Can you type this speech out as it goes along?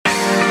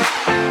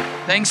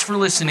Thanks for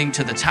listening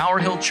to the Tower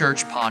Hill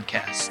Church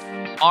podcast.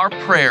 Our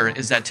prayer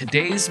is that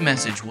today's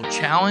message will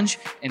challenge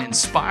and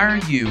inspire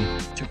you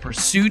to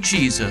pursue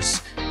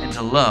Jesus and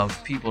to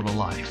love people to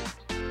life.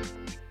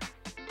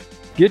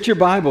 Get your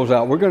Bibles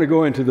out. We're going to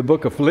go into the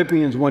book of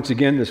Philippians once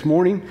again this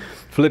morning.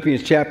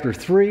 Philippians chapter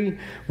 3.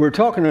 We're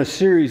talking a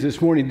series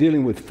this morning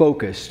dealing with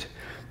focused.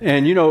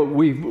 And you know,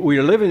 we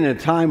are living in a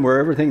time where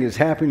everything is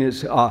happening.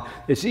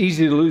 It's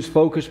easy to lose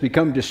focus,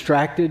 become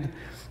distracted.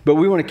 But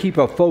we want to keep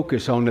a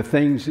focus on the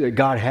things that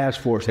God has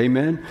for us.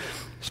 Amen?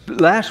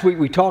 Last week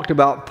we talked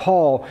about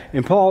Paul.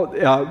 And Paul,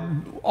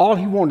 all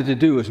he wanted to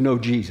do is know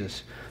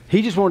Jesus.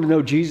 He just wanted to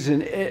know Jesus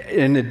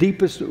in the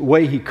deepest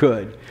way he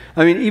could.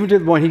 I mean, even to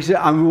the point he said,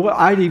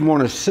 I'd even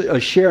want to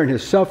share in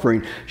his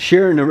suffering,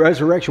 share in the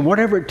resurrection,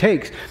 whatever it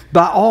takes.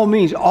 By all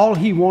means, all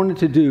he wanted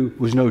to do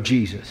was know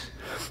Jesus.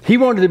 He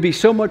wanted to be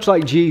so much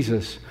like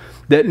Jesus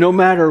that no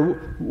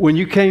matter when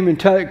you came in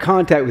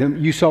contact with him,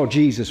 you saw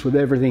Jesus with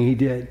everything he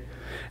did.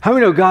 How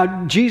many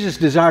know Jesus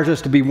desires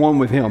us to be one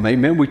with him?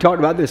 Amen. We talked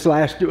about this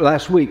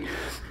last week.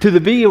 To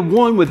be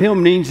one with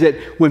him means that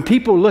when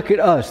people look at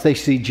us, they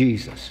see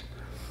Jesus.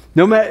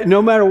 No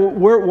matter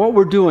what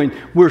we're doing,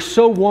 we're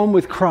so one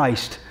with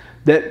Christ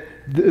that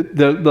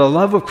the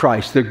love of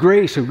Christ, the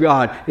grace of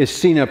God is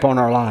seen upon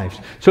our lives.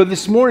 So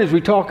this morning as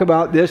we talk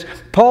about this,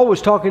 Paul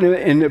was talking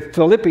in the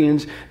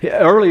Philippians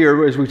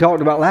earlier, as we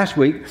talked about last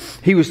week,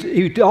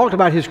 he talked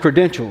about his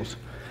credentials.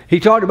 He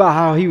talked about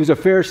how he was a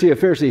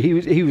Pharisee.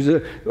 He was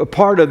a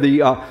part of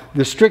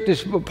the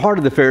strictest part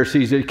of the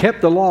Pharisees that kept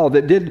the law,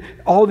 that did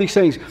all these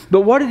things. But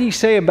what did he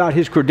say about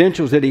his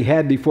credentials that he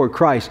had before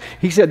Christ?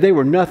 He said they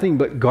were nothing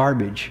but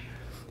garbage.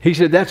 He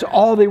said that's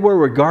all they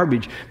were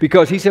garbage.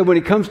 Because he said when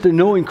it comes to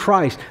knowing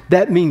Christ,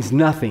 that means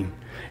nothing.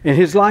 And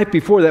his life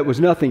before that was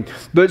nothing.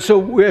 But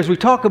so as we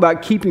talk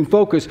about keeping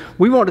focus,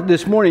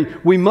 this morning,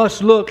 we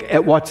must look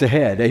at what's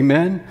ahead.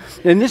 Amen?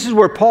 And this is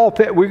where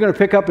we're going to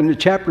pick up in the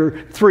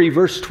chapter 3,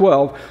 verse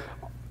 12.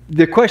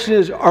 The question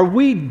is, are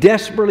we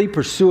desperately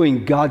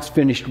pursuing God's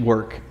finished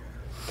work?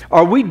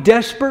 Are we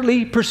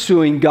desperately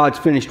pursuing God's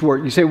finished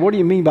work? You say, what do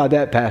you mean by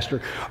that,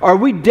 Pastor? Are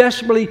we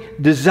desperately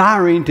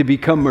desiring to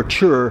become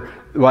mature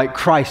like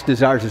Christ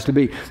desires us to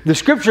be? The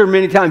scripture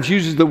many times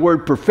uses the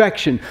word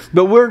perfection,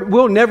 but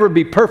we'll never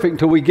be perfect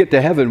until we get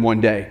to heaven one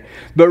day.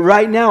 But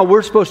right now,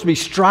 we're supposed to be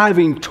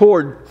striving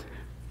toward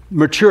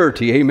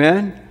maturity.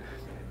 Amen?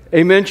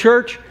 Amen,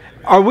 church?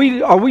 Are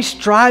we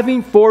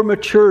striving for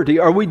maturity?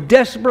 Are we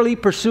desperately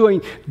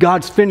pursuing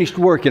God's finished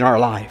work in our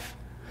life?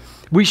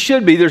 We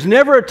should be. There's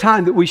never a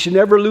time that we should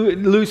never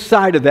lose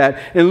sight of that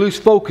and lose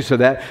focus of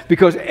that,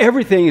 because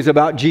everything is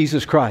about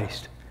Jesus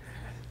Christ.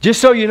 Just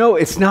so you know,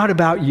 it's not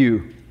about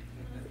you.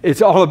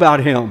 It's all about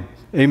him.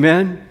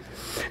 Amen?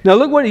 Now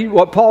look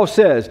what Paul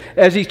says.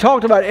 As he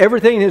talked about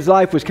everything in his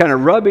life was kind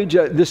of rubbish,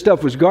 this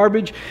stuff was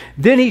garbage,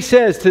 then he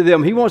says to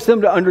them, he wants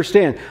them to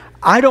understand,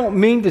 I don't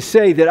mean to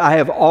say that I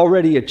have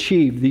already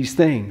achieved these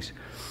things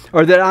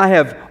or that I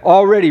have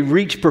already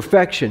reached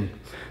perfection.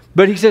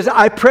 But he says,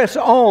 I press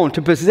on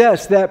to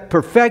possess that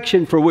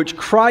perfection for which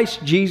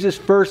Christ Jesus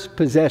first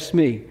possessed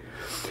me.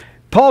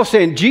 Paul's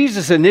saying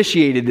Jesus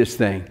initiated this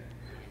thing.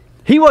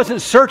 He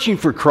wasn't searching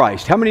for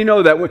Christ. How many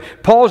know that? When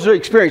Paul's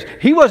experience,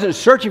 he wasn't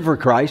searching for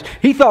Christ.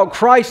 He thought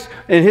Christ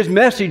and his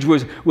message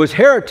was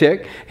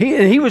heretic.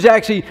 He was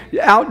actually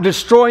out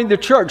destroying the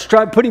church,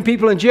 putting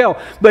people in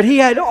jail. But he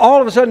had all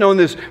of a sudden on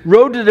this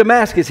road to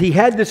Damascus, he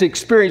had this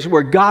experience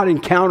where God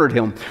encountered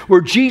him,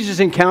 where Jesus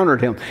encountered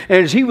him.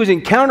 And as he was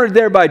encountered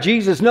there by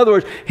Jesus, in other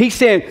words, he's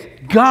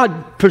saying,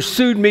 God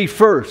pursued me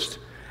first.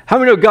 How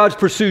many know God's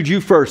pursued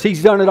you first?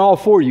 He's done it all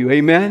for you.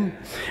 Amen?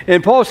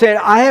 And Paul said,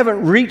 I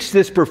haven't reached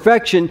this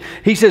perfection.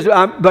 He says,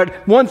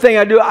 but one thing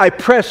I do, I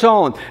press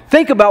on.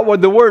 Think about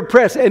what the word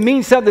press, it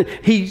means something.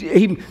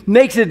 He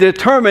makes it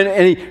determined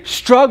and he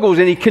struggles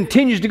and he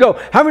continues to go.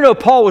 How many know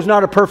Paul was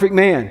not a perfect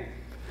man?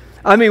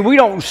 I mean, we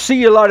don't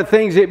see a lot of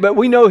things, but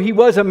we know he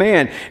was a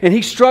man, and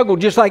he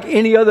struggled just like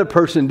any other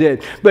person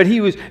did. But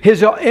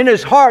in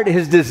his heart,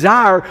 his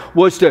desire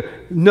was to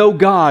know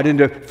God and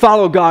to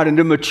follow God and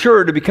to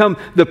mature, to become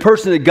the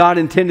person that God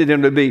intended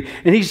him to be.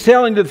 And he's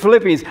telling the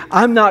Philippians,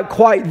 I'm not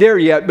quite there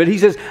yet, but he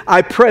says,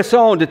 I press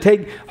on to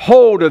take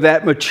hold of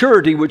that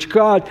maturity which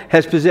God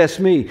has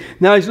possessed me.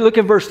 Now, look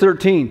at verse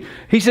 13.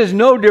 He says,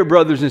 no, dear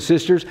brothers and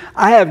sisters,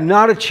 I have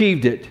not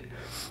achieved it.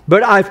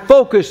 But I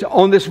focus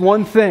on this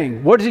one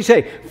thing. What does he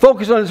say?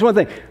 Focus on this one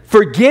thing.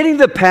 Forgetting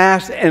the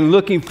past and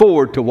looking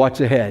forward to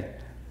what's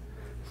ahead.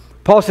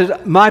 Paul says,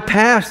 my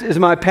past is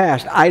my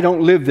past. I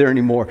don't live there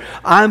anymore.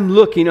 I'm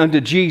looking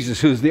unto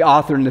Jesus, who's the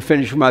author and the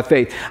finisher of my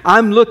faith.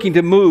 I'm looking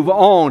to move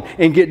on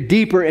and get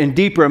deeper and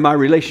deeper in my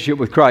relationship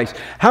with Christ.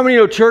 How many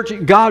know, church,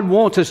 God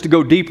wants us to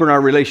go deeper in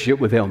our relationship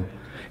with him?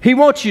 He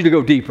wants you to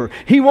go deeper.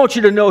 He wants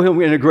you to know him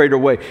in a greater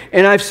way.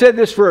 And I've said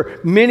this for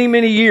many,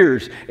 many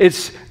years.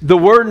 It's the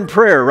word and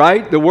prayer,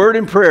 right? The word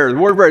and prayer. The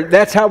word and prayer.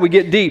 That's how we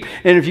get deep.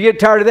 And if you get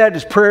tired of that,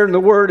 it's prayer and the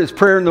word. It's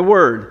prayer and the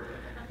word.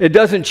 It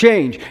doesn't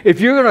change.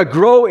 If you're going to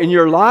grow in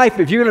your life,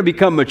 if you're going to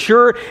become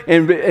mature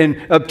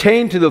and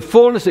obtain to the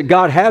fullness that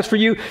God has for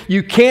you,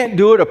 you can't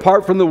do it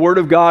apart from the Word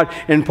of God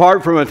and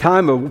apart from a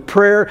time of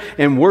prayer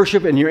and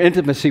worship and your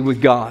intimacy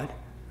with God.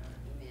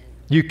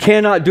 You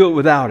cannot do it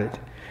without it.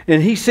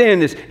 And he's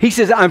saying this. He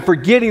says, I'm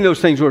forgetting those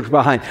things which are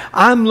behind.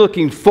 I'm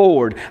looking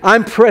forward.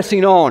 I'm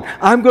pressing on.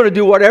 I'm going to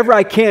do whatever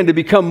I can to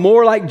become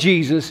more like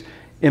Jesus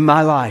in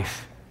my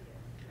life.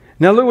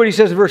 Now look what he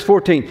says in verse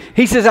 14.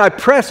 He says, I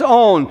press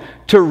on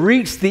to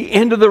reach the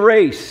end of the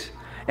race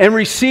and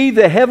receive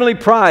the heavenly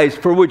prize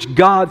for which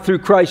God through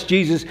Christ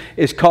Jesus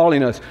is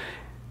calling us.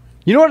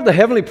 You know what the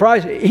heavenly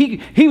prize?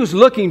 He was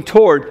looking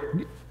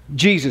toward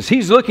Jesus.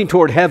 He's looking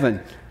toward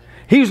heaven.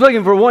 He was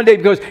looking for one day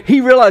because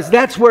he realized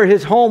that's where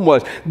his home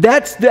was.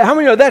 How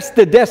many know that's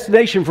the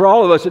destination for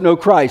all of us that know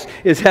Christ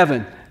is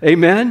heaven?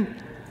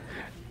 Amen?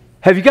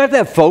 Have you got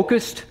that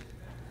focused?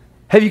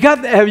 Are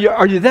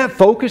you that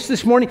focused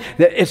this morning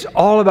that it's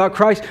all about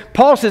Christ?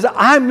 Paul says,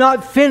 I'm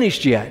not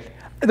finished yet.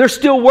 There's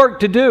still work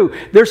to do.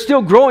 There's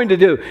still growing to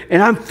do.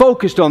 And I'm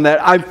focused on that.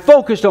 I'm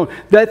focused on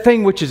that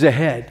thing which is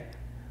ahead.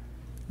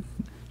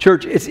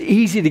 Church, it's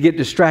easy to get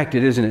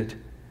distracted, isn't it?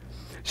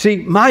 See,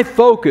 my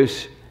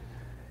focus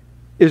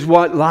is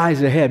what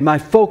lies ahead. My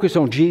focus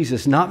on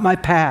Jesus, not my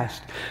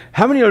past.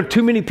 How many know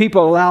too many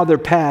people allow their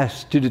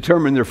past to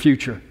determine their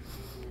future?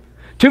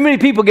 Too many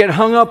people get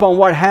hung up on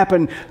what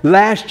happened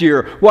last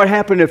year, what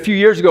happened a few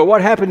years ago,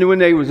 what happened when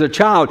they was a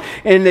child,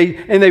 and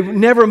they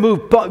never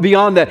move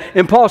beyond that.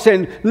 And Paul's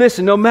saying,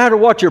 listen, no matter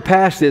what your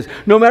past is,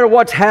 no matter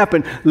what's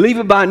happened, leave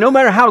it behind. No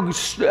matter how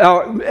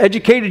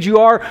educated you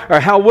are or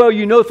how well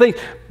you know things,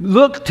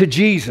 look to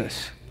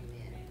Jesus.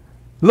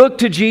 Look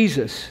to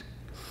Jesus.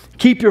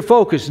 Keep your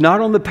focus not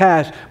on the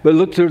past, but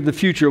look to the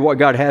future of what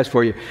God has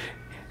for you.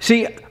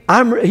 See,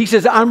 he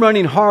says, I'm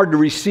running hard to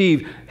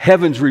receive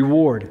heaven's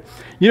reward.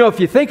 You know,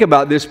 if you think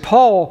about this,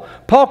 Paul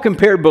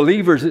compared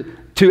believers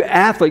to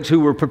athletes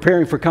who were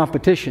preparing for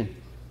competition.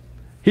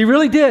 He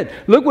really did.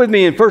 Look with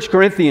me in 1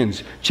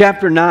 Corinthians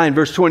chapter 9,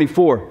 verse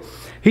 24.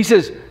 He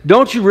says,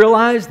 don't you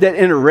realize that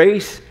in a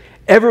race,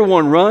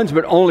 everyone runs,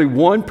 but only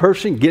one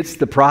person gets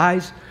the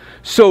prize?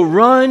 So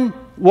run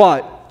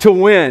what? To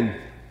win.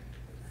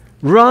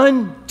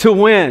 Run to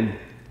win.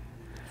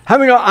 How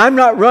many know I'm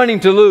not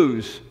running to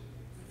lose?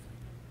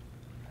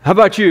 How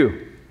about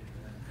you?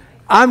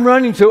 I'm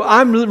running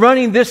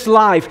this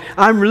life.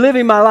 I'm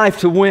living my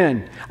life to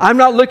win. I'm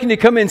not looking to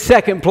come in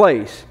second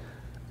place.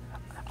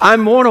 I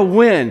want to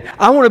win.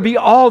 I want to be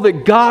all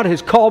that God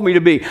has called me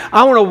to be.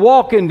 I want to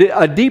walk into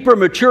a deeper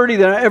maturity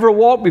than I ever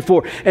walked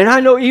before. And I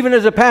know even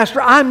as a pastor,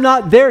 I'm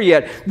not there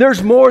yet.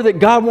 There's more that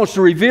God wants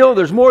to reveal.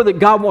 There's more that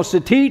God wants to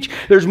teach.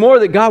 There's more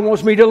that God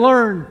wants me to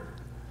learn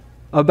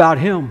about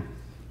Him.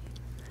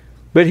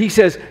 But he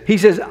says,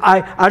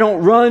 I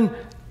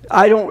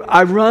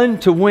run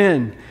to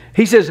win.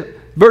 He says,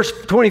 verse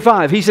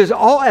 25, he says,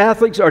 all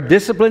athletes are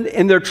disciplined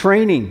in their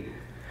training.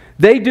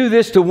 They do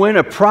this to win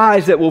a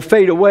prize that will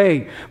fade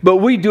away, but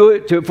we do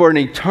it for an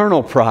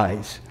eternal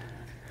prize.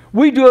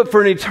 We do it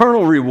for an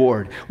eternal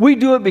reward. We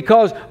do it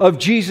because of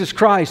Jesus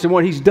Christ and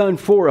what He's done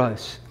for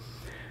us.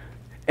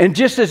 And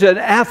just as an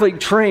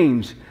athlete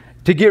trains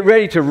to get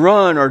ready to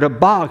run or to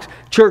box,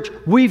 church,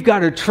 we've got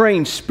to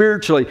train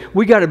spiritually.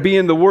 We got to be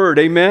in the Word.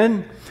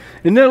 Amen?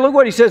 And then look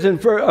what he says in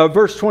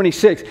verse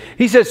 26.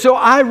 He says, so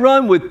I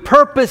run with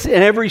purpose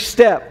in every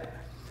step.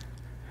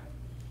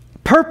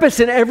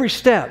 Purpose in every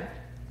step.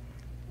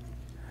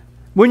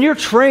 When you're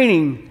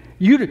training,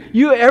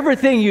 you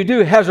everything you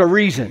do has a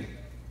reason.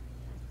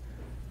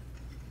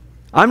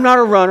 I'm not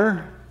a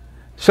runner.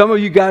 Some of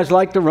you guys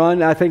like to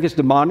run. I think it's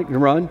demonic to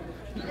run.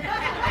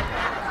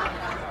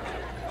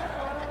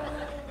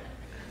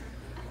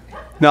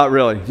 Not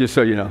really, just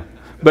so you know.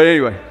 But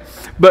anyway.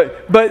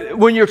 But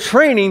when you're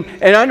training,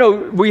 and I know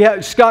we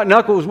have Scott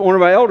Knuckles, one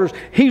of our elders,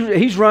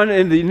 he's running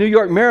in the New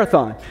York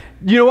Marathon.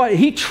 You know what?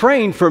 He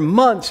trained for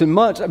months and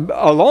months,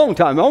 a long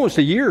time, almost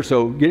a year or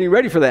so, getting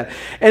ready for that.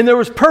 And there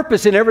was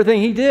purpose in everything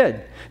he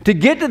did. To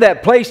get to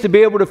that place to be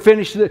able to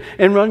finish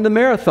and run the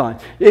marathon.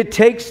 It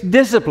takes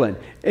discipline,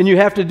 and you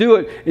have to do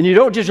it. And you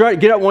don't just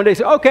get up one day and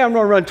say, okay, I'm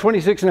going to run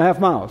 26 and a half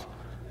miles.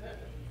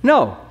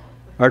 No.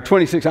 Or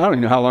 26, I don't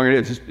even know how long it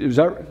is. Was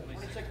that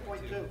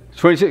 26.2.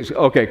 26,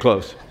 okay,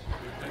 close.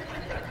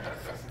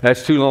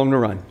 That's too long to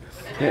run.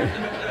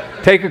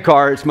 Take a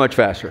car, it's much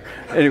faster.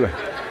 Anyway.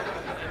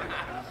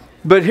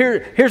 But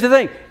here's the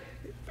thing.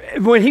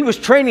 When he was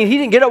training, he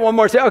didn't get up one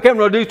morning and say, okay, I'm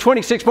going to do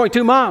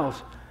 26.2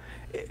 miles.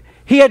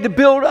 He had to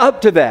build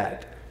up to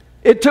that.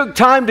 It took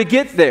time to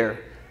get there.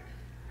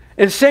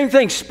 And same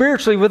thing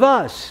spiritually with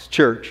us,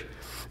 church.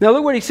 Now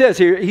look what he says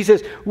here. He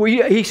says,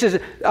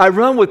 I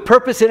run with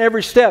purpose in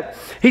every step.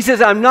 He says,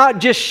 I'm not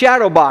just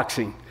shadow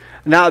boxing.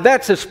 Now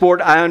that's a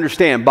sport I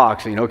understand,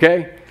 boxing,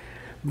 okay?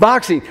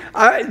 Boxing,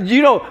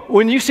 you know,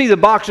 when you see the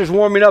boxers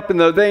warming up in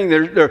the thing,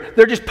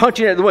 they're just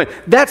punching at the wind.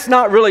 That's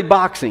not really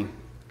boxing.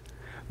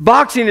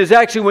 Boxing is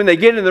actually when they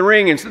get in the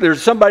ring and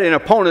there's somebody, an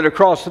opponent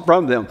across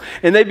from them,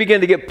 and they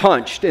begin to get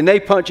punched, and they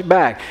punch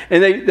back,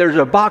 and there's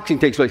a boxing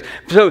takes place.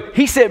 So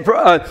he said,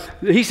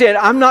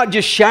 I'm not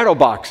just shadow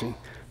boxing.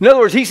 In other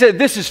words, he said,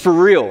 this is for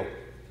real.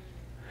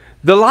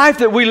 The life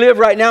that we live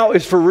right now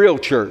is for real,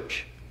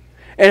 church.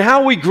 And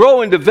how we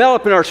grow and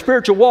develop in our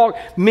spiritual walk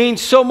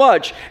means so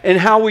much, and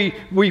how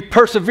we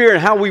persevere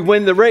and how we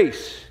win the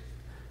race.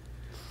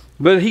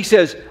 But he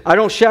says, I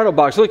don't shadow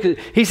box. Look,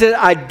 he said,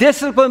 I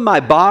discipline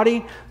my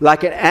body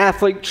like an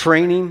athlete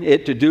training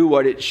it to do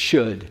what it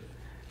should.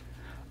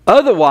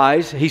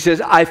 Otherwise, he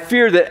says, I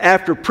fear that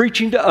after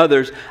preaching to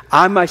others,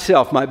 I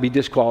myself might be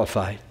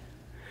disqualified.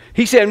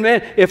 He said,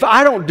 man, if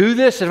I don't do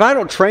this, if I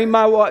don't train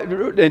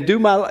and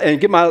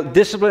get my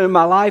discipline in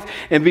my life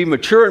and be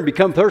mature and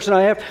become the person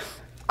I have,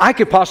 I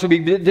could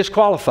possibly be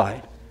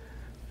disqualified.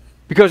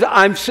 Because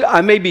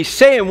I may be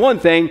saying one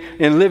thing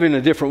and living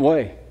a different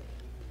way.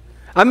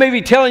 I may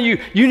be telling you,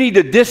 you need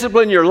to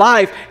discipline your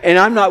life, and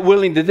I'm not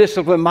willing to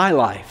discipline my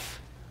life.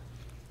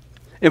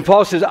 And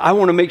Paul says, I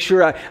want to make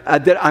sure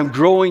that I'm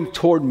growing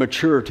toward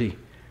maturity.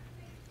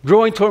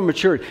 Growing toward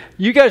maturity.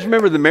 You guys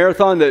remember the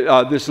marathon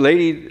that this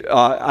lady,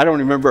 I don't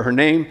remember her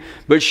name,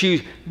 but she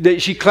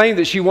claimed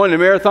that she won the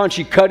marathon.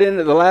 She cut in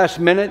at the last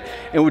minute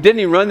and didn't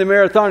even run the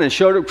marathon and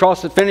showed up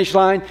across the finish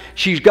line.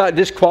 She got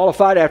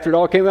disqualified after it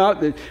all came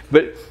out.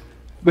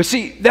 But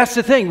see, that's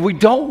the thing. We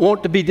don't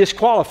want to be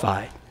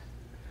disqualified.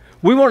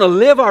 We want to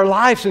live our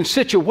lives in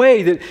such a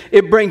way that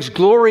it brings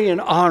glory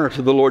and honor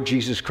to the Lord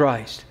Jesus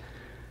Christ.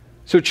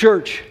 So,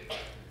 church,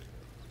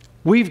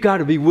 we've got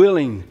to be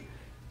willing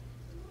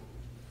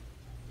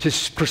to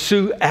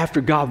pursue after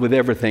God with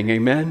everything.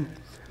 Amen?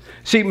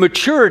 See,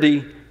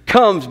 maturity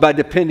comes by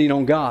depending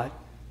on God.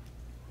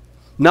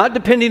 Not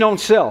depending on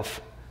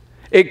self.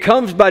 It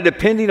comes by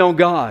depending on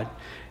God.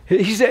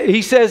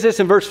 He says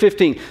this in verse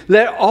 15.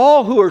 Let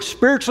all who are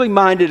spiritually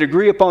minded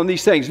agree upon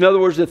these things. In other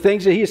words, the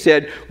things that he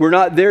said, we're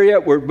not there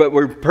yet, but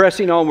we're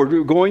pressing on,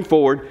 we're going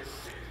forward.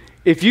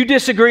 If you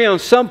disagree on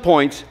some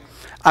points,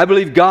 I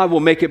believe God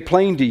will make it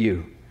plain to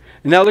you.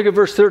 And now look at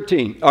verse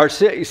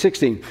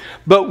 16.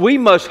 But we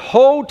must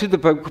hold to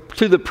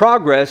the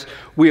progress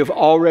we have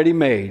already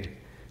made.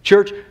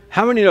 Church,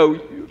 how many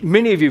know,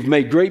 many of you have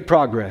made great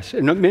progress,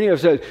 and many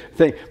of us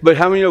think, but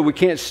how many know we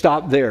can't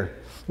stop there?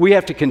 We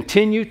have to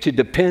continue to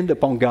depend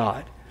upon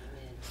God.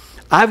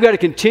 I've got to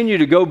continue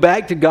to go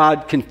back to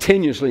God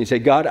continuously and say,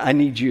 God, I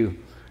need you.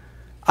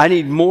 I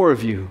need more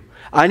of you.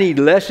 I need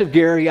less of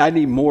Gary. I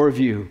need more of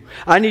you.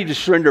 I need to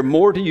surrender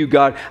more to you,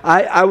 God.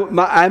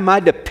 My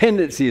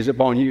dependency is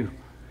upon you.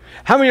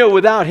 How many know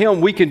without him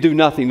we can do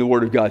nothing, the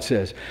Word of God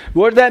says?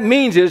 What that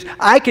means is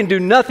I can do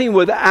nothing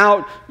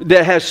that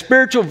has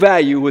spiritual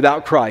value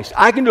without Christ.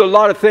 I can do a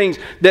lot of things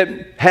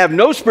that have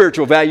no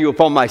spiritual value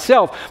upon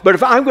myself, but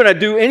if I'm going to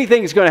do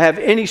anything that's going to have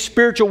any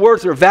spiritual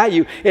worth or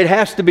value, it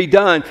has to be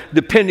done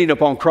depending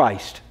upon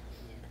Christ.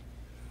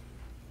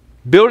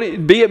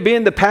 Being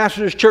the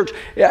pastor's church,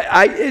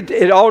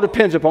 it all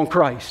depends upon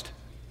Christ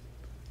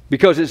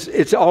because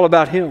it's all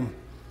about him.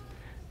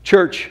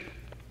 Church,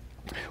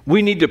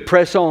 we need to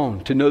press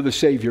on to know the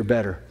Savior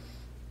better.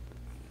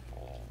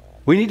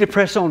 We need to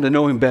press on to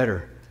know him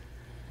better.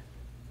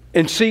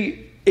 And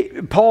see,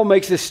 Paul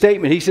makes this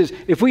statement. He says,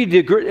 if we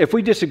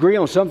disagree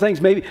on some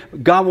things, maybe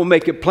God will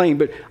make it plain.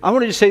 But I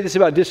want to just say this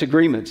about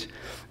disagreements.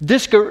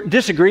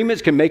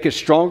 Disagreements can make us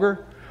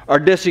stronger. Our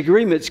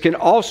disagreements can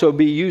also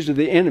be used of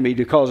the enemy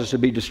to cause us to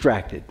be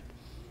distracted.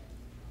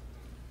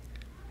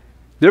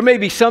 There may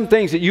be some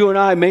things that you and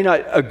I may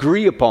not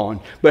agree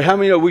upon, but how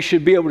many know we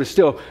should be able to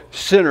still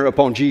center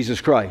upon Jesus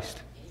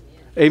Christ?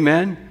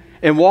 Amen?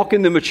 And walk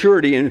in the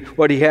maturity in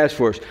what he has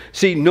for us.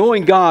 See,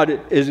 knowing God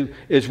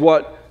is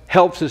what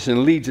helps us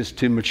and leads us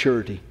to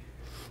maturity.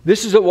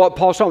 This is what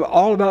Paul's talking about,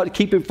 all about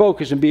keeping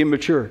focus and being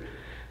mature.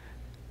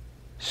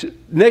 So,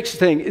 next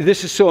thing,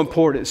 this is so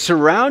important.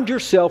 Surround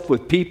yourself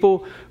with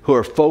people who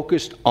are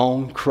focused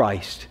on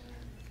Christ.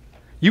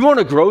 You want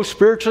to grow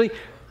spiritually?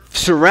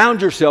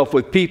 Surround yourself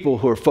with people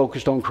who are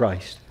focused on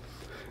Christ.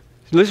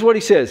 Listen to what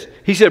he says.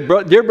 He said,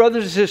 dear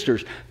brothers and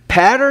sisters,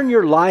 pattern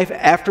your life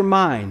after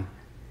mine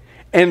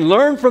and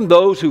learn from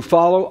those who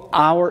follow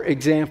our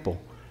example.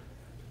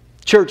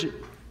 Church,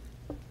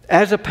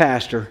 as a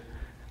pastor,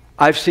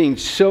 I've seen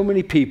so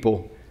many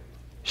people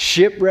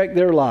shipwreck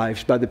their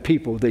lives by the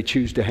people they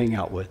choose to hang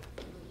out with.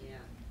 Yeah.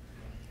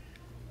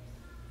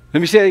 Let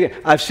me say it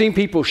again. I've seen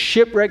people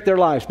shipwreck their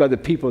lives by the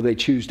people they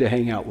choose to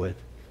hang out with.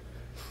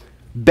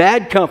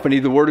 Bad company,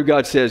 the Word of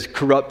God says,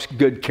 corrupts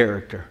good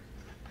character.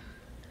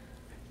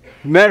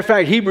 Matter of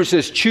fact, Hebrews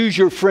says, choose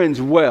your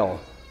friends well.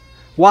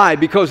 Why?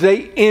 Because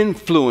they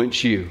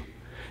influence you.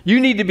 You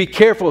need to be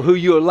careful who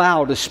you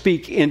allow to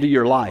speak into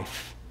your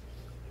life.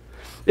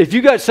 If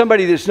you got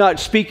somebody that's not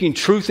speaking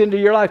truth into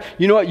your life,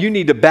 you know what? You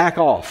need to back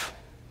off.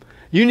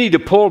 You need to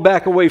pull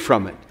back away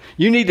from it.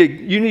 You need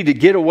to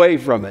get away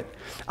from it.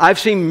 I've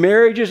seen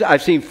marriages,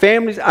 I've seen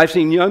families, I've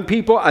seen young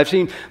people, I've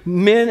seen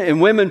men and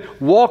women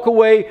walk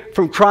away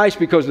from Christ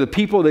because of the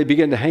people they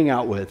begin to hang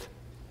out with.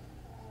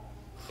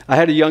 I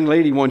had a young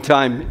lady one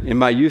time in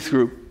my youth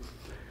group,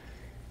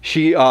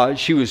 She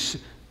was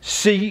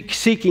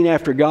seeking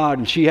after God,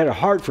 and she had a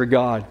heart for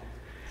God.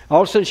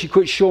 All of a sudden, she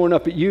quit showing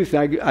up at youth,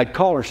 and I'd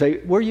call her and say,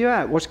 where are you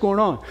at? What's going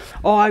on?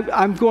 Oh,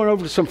 I'm going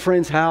over to some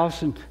friend's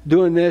house and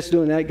doing this,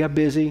 doing that, got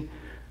busy.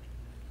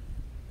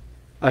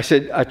 I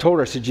told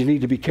her, you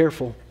need to be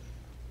careful.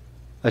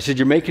 I said,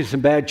 you're making some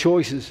bad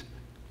choices.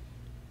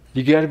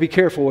 You got to be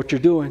careful what you're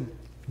doing.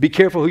 Be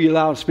careful who you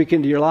allow to speak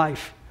into your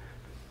life.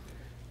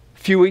 A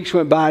few weeks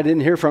went by, I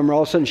didn't hear from her.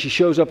 All of a sudden, she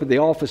shows up at the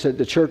office at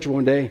the church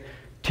one day,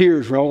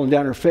 tears rolling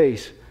down her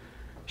face.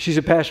 She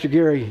said, Pastor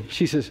Gary,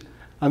 she says,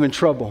 I'm in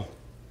trouble.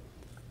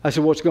 I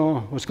said, what's going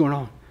on? What's going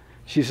on?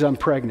 She says, I'm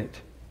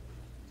pregnant.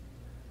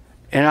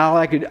 And all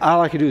I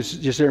could do is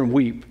just sit there and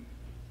weep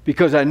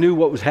because I knew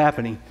what was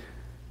happening.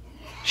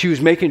 She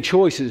was making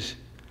choices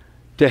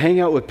to hang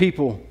out with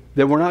people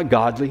that were not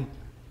godly,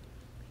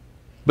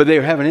 but they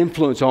were having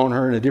influence on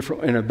her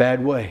in a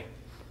bad way.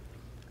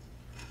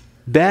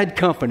 Bad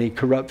company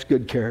corrupts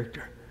good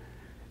character.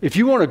 If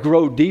you want to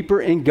grow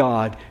deeper in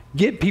God,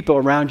 get people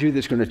around you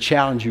that's going to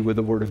challenge you with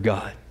the Word of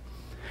God.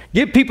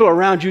 Get people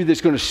around you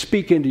that's going to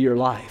speak into your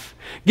life.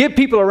 Get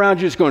people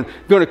around you that's going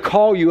to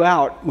call you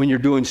out when you're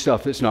doing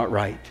stuff that's not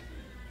right.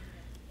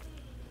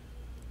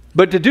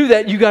 But to do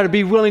that, you got to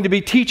be willing to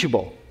be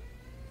teachable.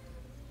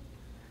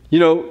 You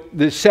know,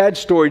 the sad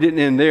story didn't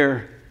end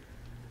there.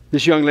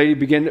 This young lady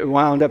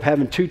wound up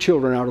having 2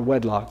 children out of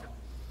wedlock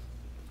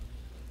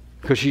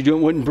because she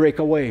wouldn't break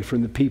away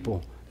from the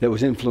people that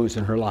was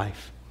influencing her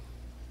life.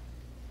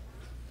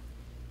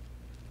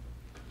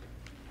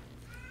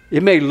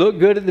 It may look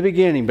good at the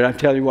beginning, but I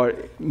tell you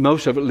what,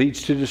 most of it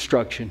leads to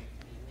destruction.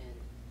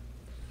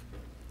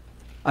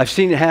 I've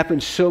seen it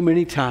happen so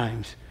many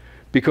times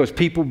because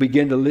people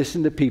begin to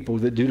listen to people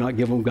that do not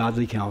give them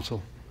godly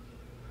counsel.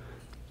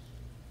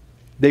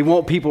 They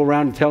want people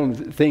around to tell them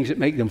things that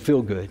make them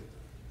feel good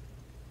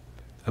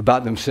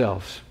about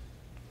themselves.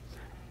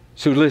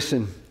 So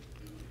listen,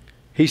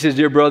 he says,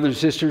 dear brothers and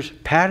sisters,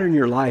 pattern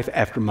your life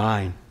after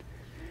mine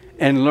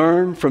and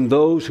learn from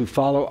those who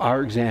follow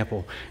our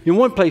example. In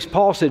one place,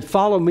 Paul said,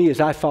 follow me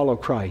as I follow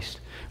Christ.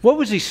 What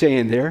was he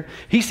saying there?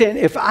 He's saying,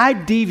 if I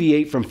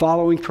deviate from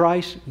following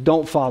Christ,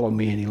 don't follow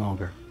me any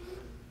longer.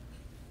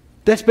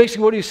 That's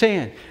basically what he's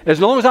saying. As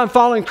long as I'm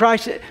following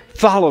Christ,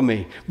 follow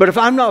me. But if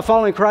I'm not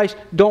following Christ,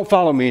 don't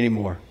follow me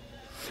anymore.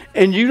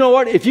 And you know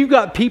what? If you've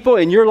got people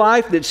in your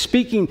life that's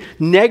speaking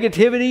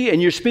negativity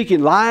and you're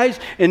speaking lies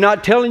and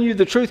not telling you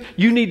the truth,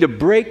 you need to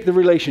break the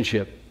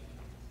relationship.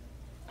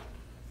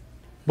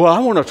 Well, I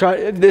want to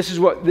try. This is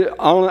what,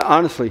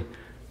 honestly,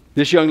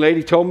 this young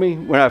lady told me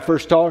when I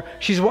first saw her.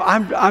 She said, well,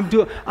 I'm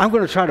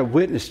going to try to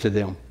witness to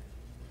them.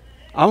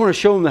 I want to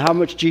show them how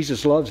much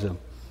Jesus loves them.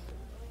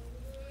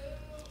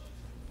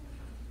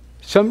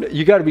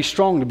 You got to be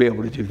strong to be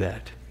able to do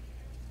that.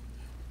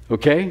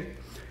 Okay?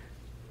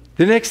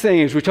 The next thing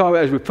is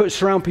as we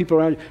surround people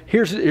around you.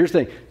 Here's the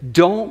thing.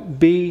 Don't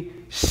be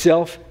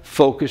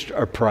self-focused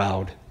or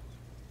proud.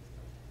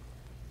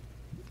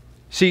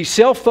 See,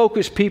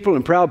 self-focused people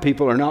and proud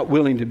people are not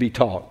willing to be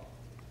taught.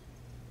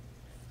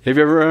 Have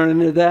you ever run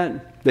into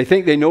that? They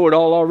think they know it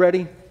all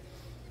already.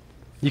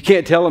 You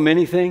can't tell them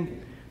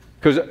anything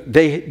because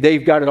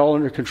they've got it all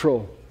under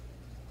control.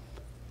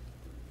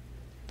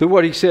 Look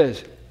what he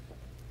says.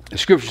 The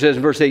scripture says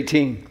in verse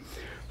 18,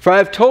 for I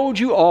have told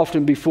you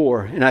often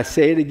before, and I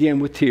say it again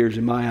with tears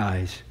in my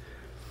eyes,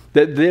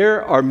 that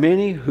there are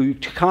many whose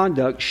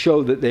conduct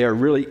show that they are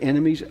really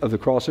enemies of the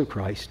cross of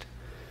Christ.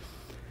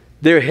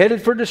 They're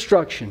headed for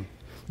destruction.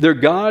 Their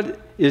God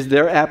is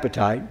their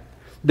appetite.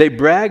 They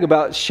brag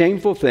about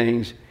shameful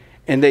things,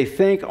 and they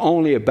think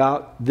only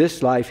about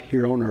this life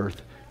here on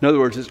earth. In other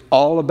words, it's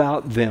all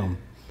about them.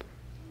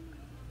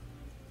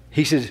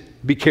 He says,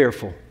 be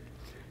careful.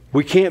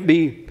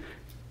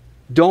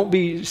 Don't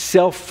be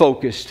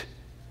self-focused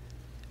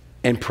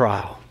and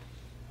proud.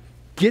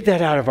 Get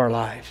that out of our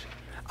lives.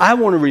 I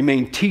want to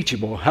remain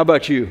teachable. How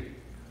about you?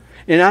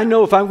 And I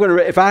know if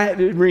I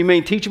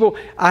remain teachable,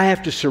 I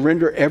have to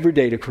surrender every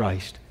day to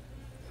Christ.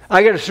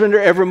 I got to surrender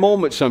every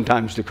moment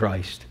sometimes to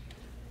Christ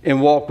and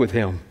walk with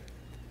Him.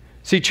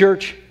 See,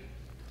 church,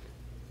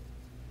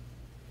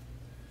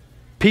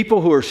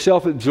 people who are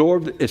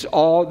self-absorbed, they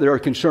are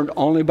concerned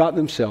only about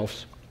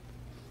themselves.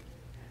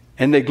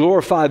 And they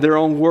glorify their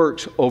own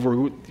works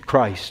over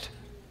Christ.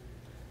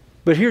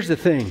 But here's the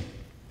thing.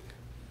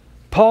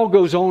 Paul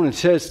goes on and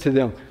says to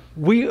them,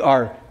 we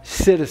are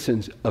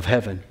citizens of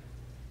heaven.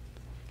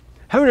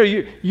 How many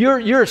of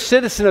you're a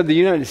citizen of the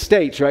United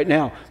States right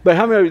now, but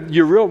how many of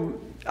your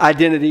real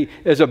identity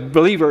as a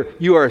believer,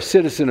 you are a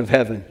citizen of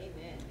heaven?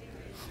 Amen.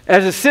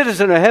 As a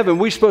citizen of heaven,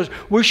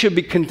 we should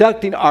be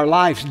conducting our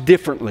lives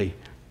differently.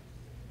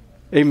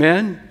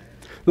 Amen?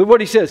 Look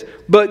what he says.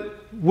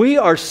 But we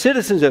are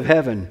citizens of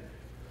heaven,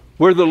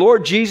 where the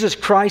Lord Jesus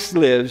Christ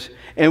lives,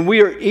 and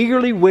we are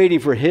eagerly waiting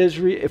for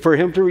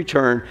Him to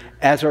return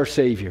as our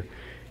Savior.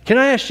 Can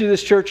I ask you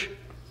this, church?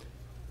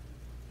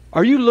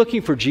 Are you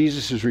looking for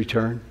Jesus'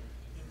 return?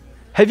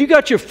 Have you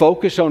got your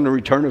focus on the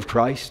return of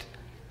Christ?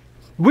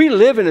 We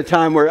live in a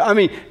time where,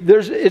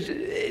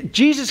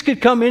 Jesus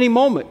could come any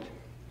moment.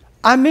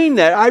 I mean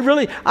that.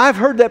 I've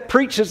heard that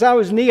preached since I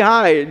was knee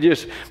high.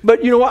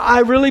 But you know what? I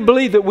really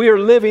believe that we are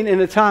living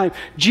in a time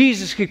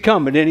Jesus could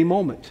come at any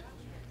moment.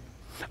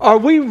 Are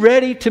we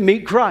ready to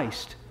meet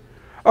Christ?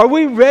 Are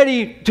we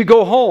ready to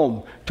go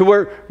home to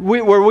where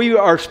we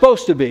are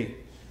supposed to be?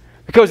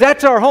 Because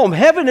that's our home.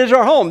 Heaven is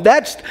our home.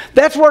 That's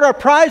what our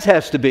prize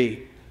has to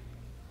be.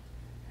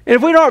 And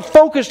if we aren't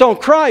focused on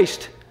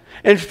Christ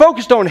and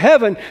focused on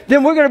heaven,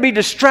 then we're going to be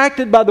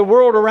distracted by the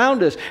world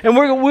around us. And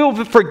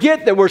we'll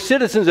forget that we're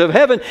citizens of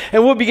heaven,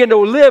 and we'll begin to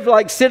live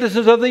like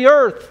citizens of the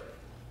earth.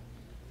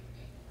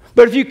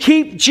 But if you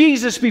keep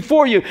Jesus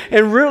before you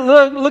and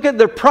look at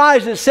the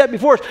prize that's set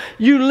before us,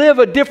 you live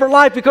a different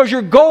life because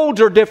your goals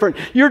are different.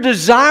 Your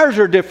desires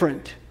are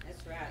different.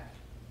 That's right.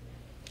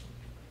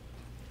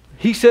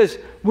 He says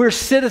we're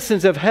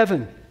citizens of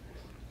heaven.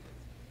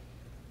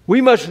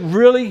 We must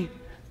really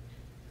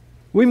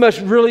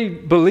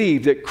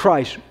believe that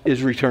Christ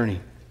is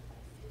returning.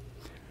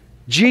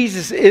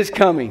 Jesus is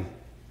coming.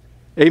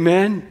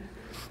 Amen?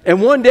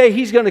 And one day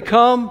He's going to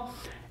come,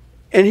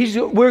 and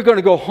we're going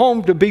to go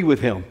home to be with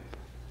Him.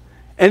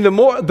 And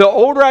the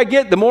older I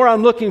get, the more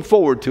I'm looking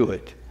forward to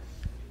it.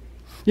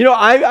 You know,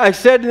 I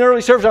said in the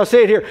early service, I'll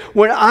say it here.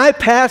 When I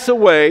pass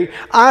away,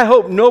 I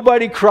hope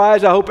nobody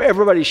cries. I hope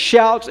everybody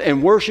shouts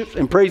and worships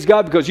and praise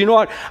God. Because you know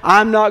what?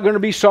 I'm not going to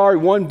be sorry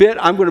one bit.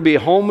 I'm going to be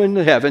home in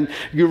heaven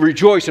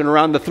rejoicing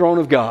around the throne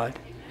of God.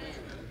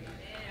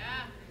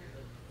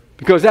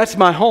 Because that's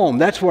my home.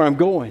 That's where I'm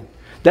going.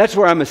 That's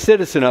where I'm a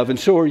citizen of. And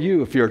so are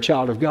you if you're a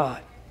child of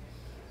God.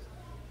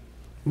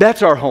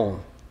 That's our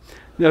home.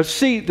 Now,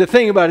 see, the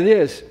thing about it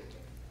is,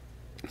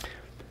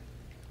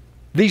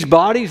 these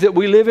bodies that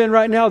we live in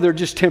right now, they're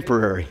just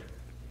temporary.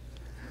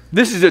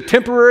 This is a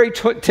temporary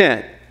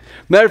tent.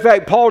 Matter of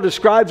fact, Paul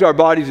describes our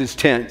bodies as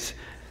tents.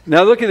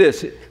 Now look at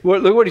this.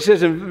 Look what he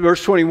says in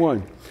verse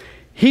 21.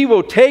 He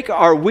will take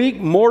our weak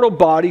mortal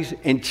bodies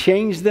and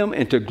change them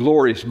into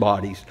glorious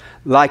bodies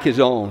like His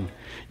own,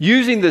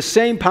 using the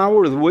same power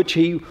with which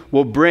He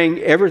will bring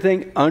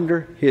everything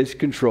under His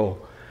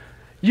control.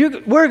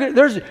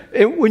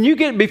 When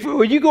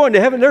you go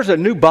into heaven, there's a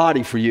new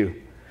body for you.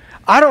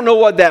 I don't know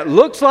what that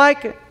looks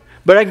like,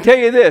 but I can tell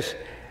you this.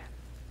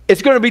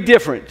 It's going to be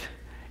different.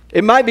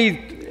 It might be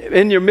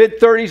in your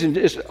mid-30s and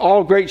it's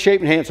all great shape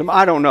and handsome.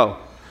 I don't know.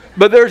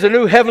 But there's a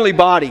new heavenly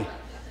body.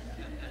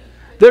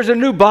 There's a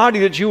new body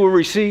that you will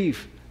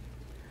receive.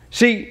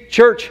 See,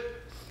 church,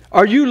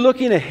 are you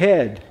looking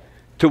ahead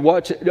to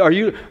are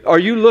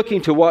you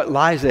looking to what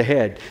lies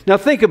ahead? Now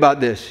think about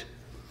this.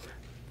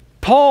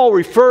 Paul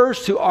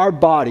refers to our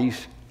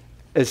bodies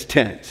as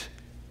tents.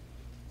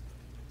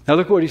 Now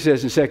look what he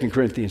says in 2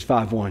 Corinthians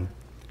 5:1.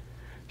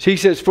 He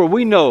says, for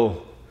we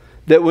know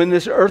that when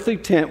this earthly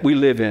tent we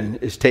live in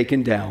is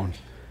taken down,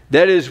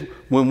 that is,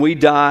 when we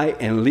die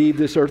and leave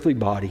this earthly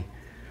body,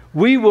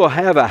 we will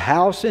have a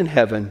house in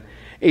heaven,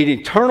 an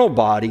eternal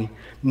body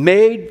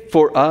made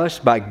for us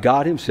by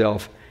God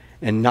Himself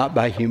and not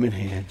by human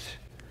hands.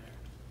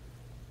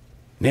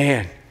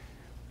 Man,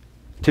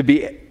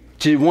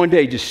 to one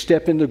day just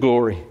step into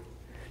glory.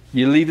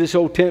 You leave this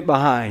old tent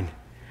behind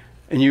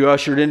and you're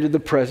ushered into the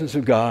presence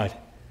of God.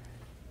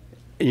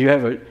 And you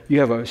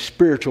have a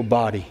spiritual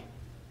body.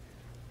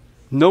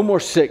 No more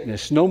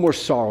sickness, no more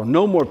sorrow,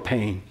 no more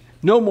pain,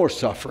 no more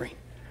suffering.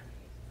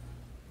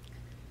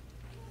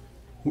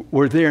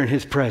 We're there in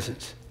His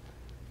presence.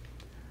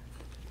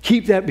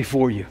 Keep that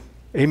before you.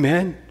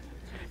 Amen?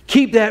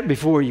 Keep that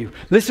before you.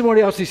 Listen to what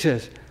else he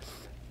says.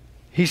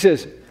 He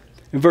says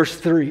in verse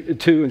 2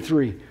 and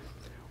 3,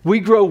 we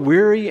grow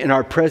weary in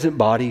our present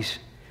bodies,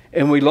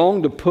 and we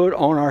long to put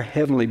on our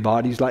heavenly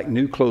bodies like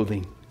new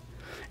clothing.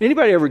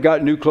 Anybody ever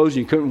got new clothes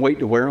and you couldn't wait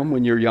to wear them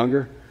when you were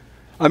younger?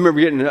 I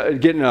remember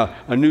getting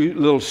a new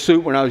little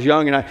suit when I was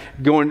young, and I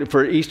going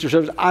for Easter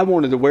service. I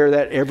wanted to wear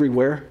that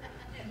everywhere.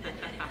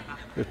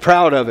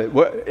 Proud of it.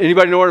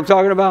 Anybody know what I'm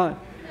talking about?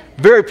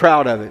 Very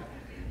proud of it.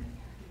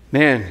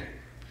 Man,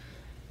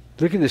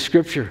 look at the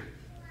scripture.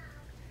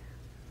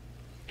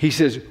 He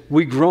says,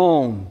 we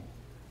grow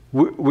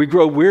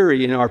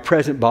weary in our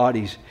present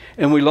bodies,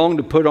 and we long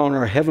to put on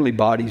our heavenly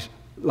bodies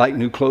like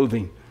new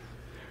clothing.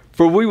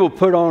 For we will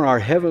put on our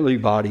heavenly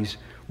bodies.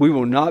 We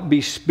will not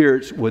be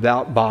spirits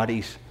without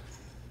bodies.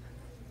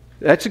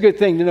 That's a good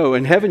thing to know.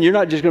 In heaven, you're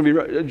not just going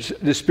to be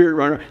the spirit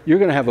runner. You're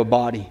going to have a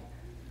body,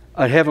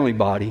 a heavenly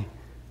body.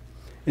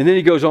 And then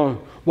he goes on,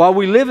 while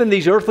we live in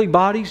these earthly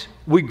bodies,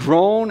 we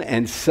groan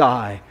and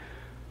sigh.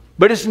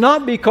 But it's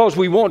not because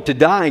we want to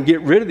die and get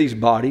rid of these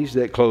bodies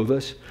that clothe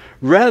us.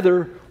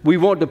 Rather, we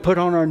want to put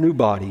on our new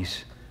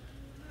bodies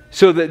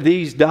so that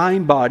these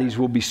dying bodies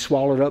will be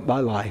swallowed up by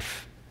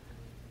life.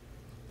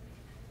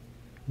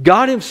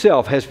 God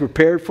Himself has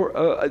prepared for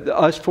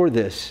us for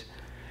this,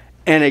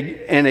 and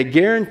a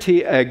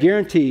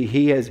guarantee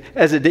He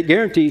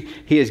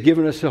has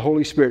given us the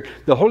Holy Spirit.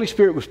 The Holy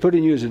Spirit was put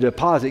in you as a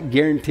deposit,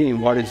 guaranteeing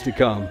what is to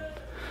come.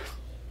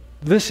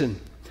 Listen,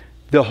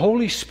 the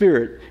Holy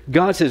Spirit,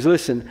 God says,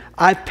 listen,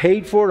 I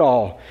paid for it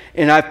all,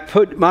 and I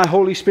put my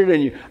Holy Spirit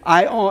in you.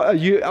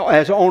 You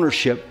as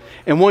ownership,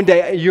 And one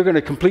day you're going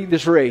to complete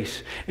this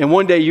race. And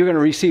one day you're going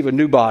to receive a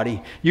new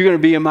body. You're going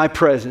to be in my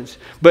presence.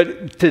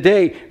 But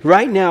today,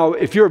 right now,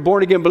 if you're a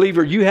born-again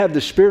believer, you have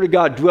the Spirit of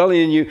God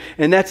dwelling in you.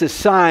 And that's a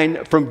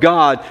sign from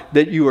God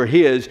that you are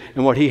His.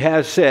 And what He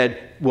has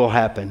said will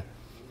happen.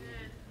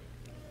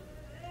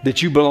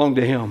 That you belong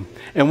to Him.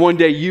 And one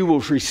day you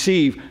will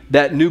receive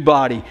that new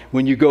body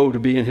when you go to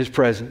be in His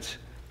presence.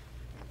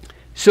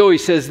 So he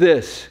says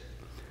this.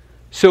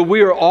 So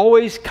we are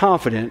always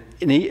confident,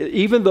 and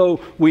even though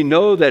we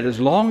know that as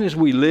long as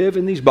we live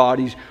in these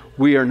bodies,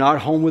 we are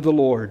not home with the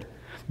Lord.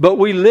 But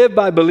we live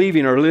by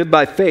believing or live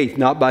by faith,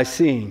 not by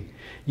seeing.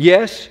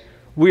 Yes,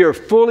 we are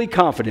fully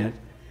confident,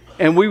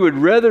 and we would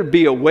rather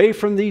be away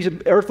from these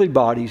earthly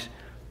bodies,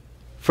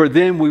 for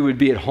then we would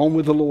be at home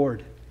with the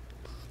Lord.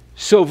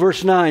 So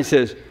verse 9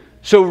 says,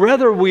 so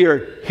whether we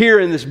are here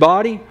in this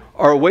body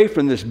or away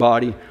from this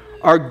body,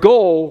 our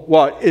goal,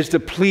 what, is to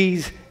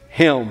please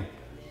Him.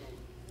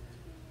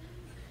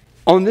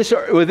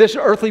 With this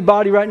earthly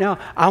body right now,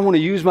 I want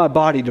to use my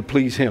body to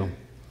please Him.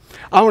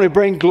 I want to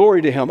bring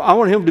glory to Him. I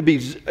want Him to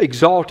be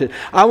exalted.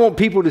 I want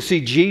people to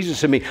see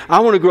Jesus in me. I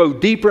want to grow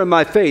deeper in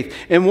my faith.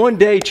 And one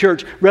day,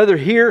 church, rather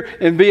here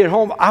and be at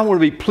home, I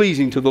want to be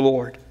pleasing to the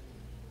Lord.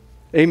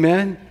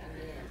 Amen?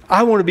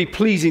 I want to be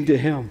pleasing to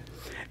Him.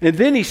 And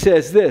then he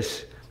says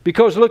this,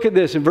 because look at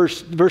this in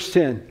verse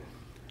 10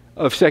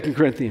 of 2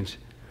 Corinthians.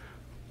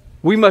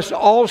 We must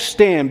all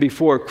stand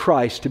before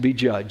Christ to be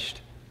judged.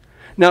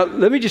 Now,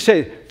 let me just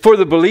say, for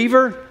the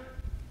believer,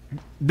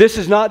 this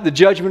is not the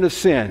judgment of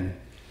sin.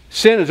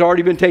 Sin has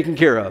already been taken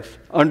care of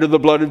under the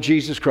blood of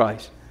Jesus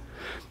Christ.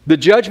 The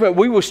judgment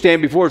we will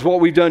stand before is what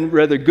we've done,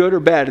 whether good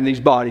or bad in these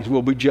bodies,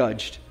 will be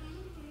judged.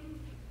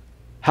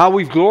 How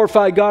we've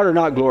glorified God or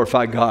not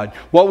glorified God.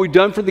 What we've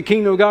done for the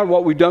kingdom of God,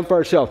 what we've done for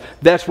ourselves,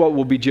 that's what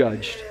will be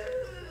judged.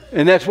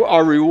 And that's what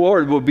our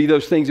reward will be,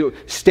 those things that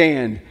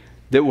stand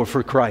that were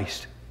for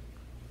Christ.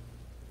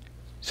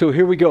 So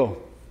here we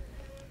go.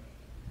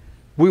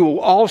 We will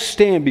all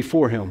stand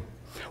before Him.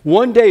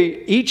 One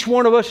day, each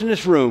one of us in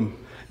this room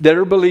that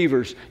are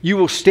believers, you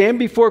will stand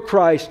before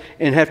Christ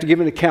and have to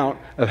give an account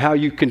of how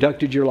you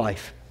conducted your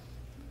life.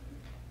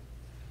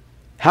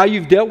 How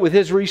you've dealt with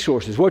His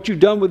resources, what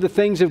you've done with the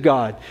things of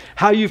God,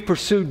 how you've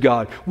pursued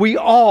God.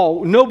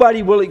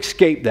 Nobody will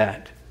escape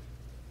that.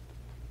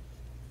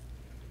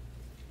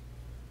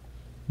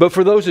 But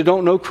for those that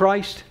don't know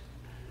Christ,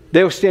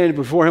 they'll stand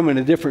before Him in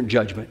a different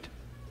judgment.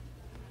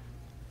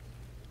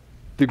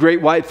 The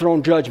great white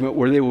throne judgment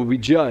where they will be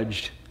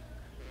judged.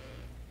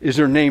 Is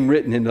their name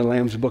written in the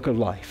Lamb's book of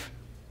life?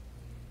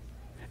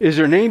 Is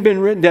their name been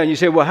written down? You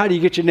say, well, how do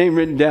you get your name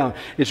written down?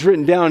 It's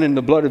written down in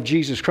the blood of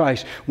Jesus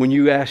Christ when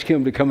you ask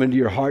Him to come into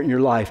your heart and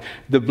your life.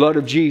 The blood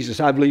of Jesus,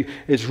 I believe,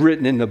 is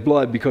written in the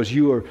blood because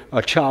you are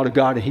a child of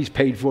God and He's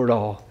paid for it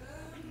all.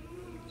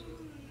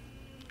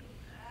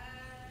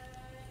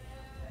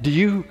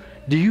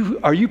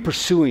 Are you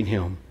pursuing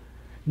Him?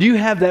 Do you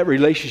have that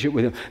relationship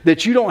with Him?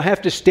 That you don't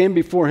have to stand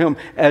before Him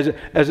as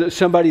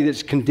somebody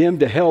that's condemned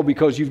to hell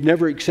because you've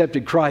never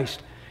accepted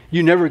Christ.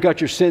 You never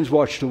got your sins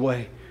washed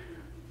away.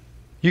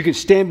 You can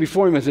stand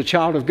before Him as a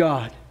child of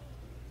God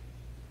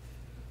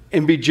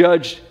and be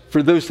judged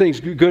for those things,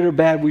 good or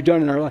bad, we've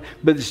done in our life.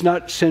 But it's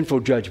not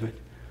sinful judgment.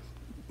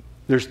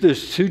 There's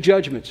two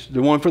judgments,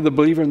 the one for the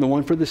believer and the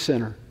one for the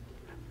sinner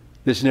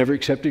that's never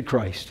accepted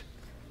Christ.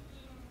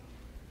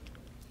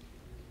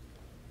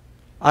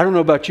 I don't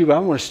know about you, but I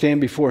want to stand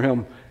before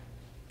Him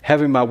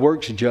having my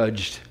works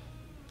judged,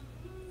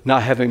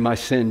 not having my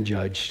sin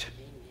judged.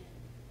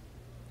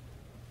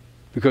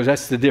 Because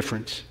that's the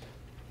difference.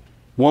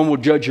 One will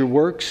judge your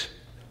works,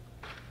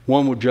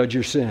 one will judge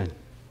your sin.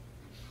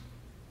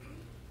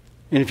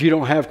 And if you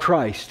don't have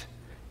Christ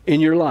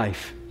in your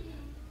life,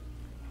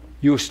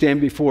 you will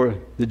stand before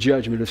the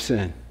judgment of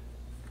sin.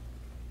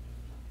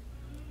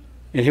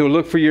 And He'll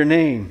look for your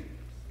name.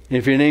 And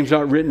if your name's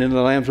not written in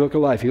the Lamb's book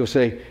of life, He'll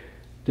say,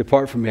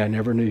 depart from me, I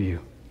never knew you.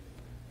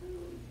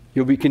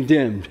 You'll be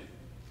condemned.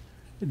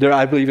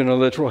 I believe in a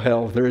literal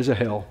hell. There is a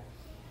hell.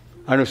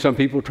 I know some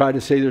people try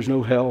to say there's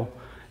no hell,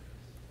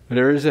 but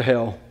there is a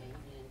hell.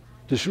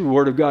 This is the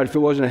Word of God. If it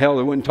wasn't a hell,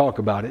 they wouldn't talk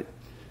about it.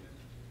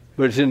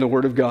 But it's in the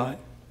Word of God.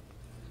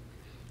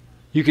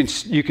 You can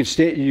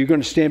stand. You're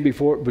going to stand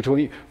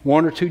between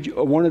one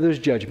of those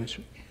judgments,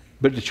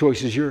 but the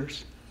choice is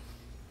yours.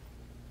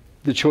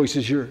 The choice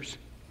is yours.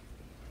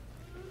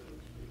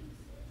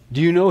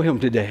 Do you know Him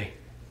today?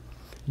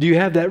 Do you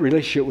have that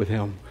relationship with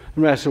Him?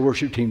 I'm going to ask the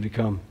worship team to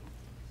come.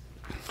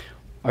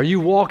 Are you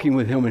walking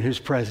with Him in His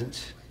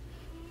presence?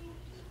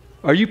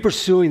 Are you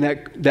pursuing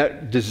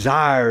that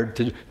desire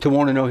to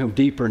want to know Him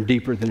deeper and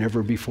deeper than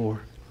ever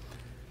before?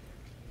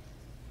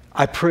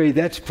 I pray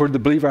that's for the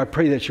believer. I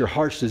pray that's your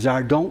heart's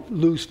desire. Don't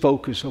lose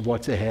focus of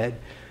what's ahead.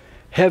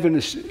 Heaven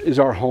is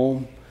our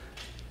home.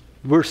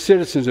 We're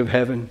citizens of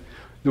heaven.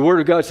 The Word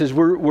of God says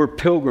we're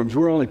pilgrims.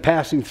 We're only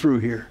passing through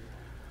here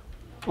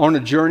on a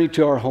journey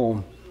to our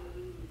home.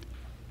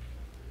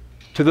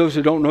 To those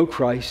who don't know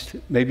Christ,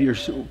 maybe you're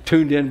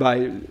tuned in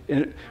by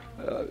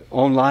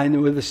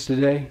online with us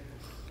today.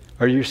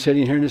 Or you're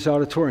sitting here in this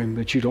auditorium,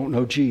 but you don't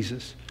know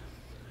Jesus.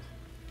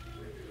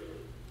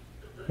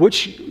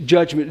 Which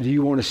judgment do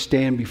you want to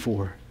stand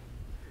before?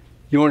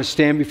 You want to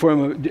stand before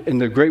Him in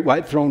the great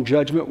white throne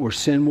judgment where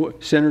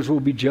sinners will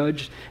be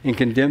judged and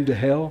condemned to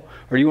hell?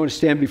 Or you want to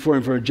stand before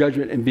Him for a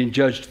judgment and be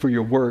judged for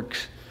your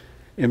works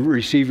and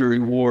receive your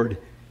reward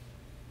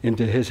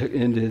into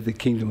the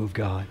kingdom of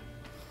God?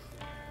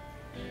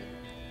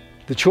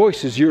 The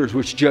choice is yours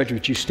which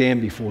judgment you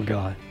stand before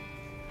God.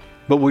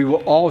 But we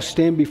will all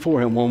stand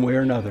before Him one way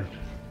or another.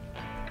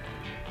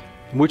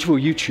 Which will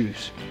you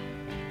choose?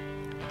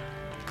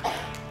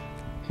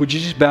 Would you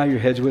just bow your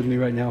heads with me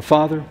right now?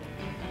 Father,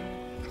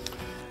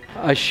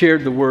 I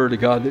shared the word of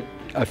God that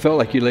I felt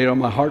like you laid on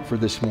my heart for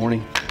this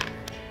morning.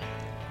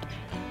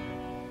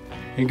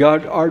 And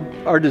God,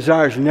 our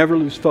desire is to never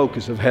lose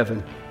focus of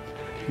heaven.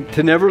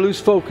 To never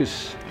lose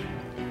focus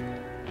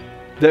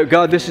that,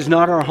 God, this is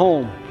not our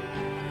home,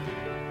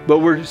 but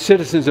we're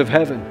citizens of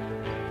heaven.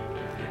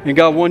 And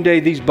God, one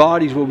day these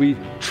bodies will be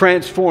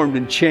transformed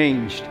and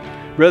changed.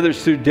 Whether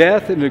it's through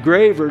death in the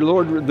grave or,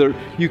 Lord,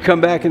 you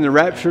come back in the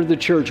rapture of the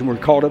church and we're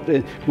called up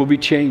and we'll be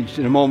changed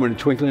in a moment, a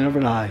twinkling of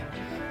an eye.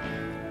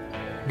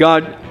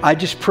 God, I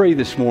just pray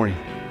this morning,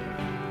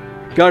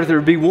 God, if there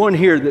be one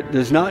here that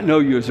does not know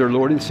you as their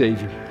Lord and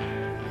Savior,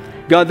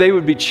 God, they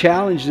would be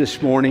challenged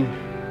this morning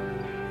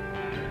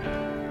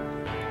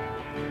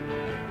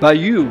by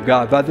you,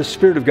 God, by the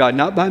Spirit of God,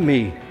 not by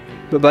me,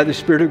 but by the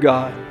Spirit of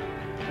God,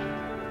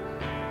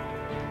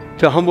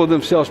 to humble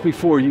themselves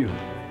before you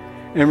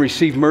and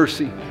receive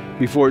mercy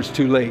before it's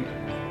too late.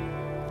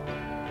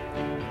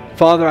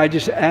 Father, I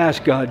just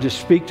ask, God,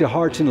 just speak to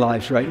hearts and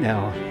lives right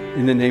now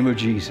in the name of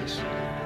Jesus.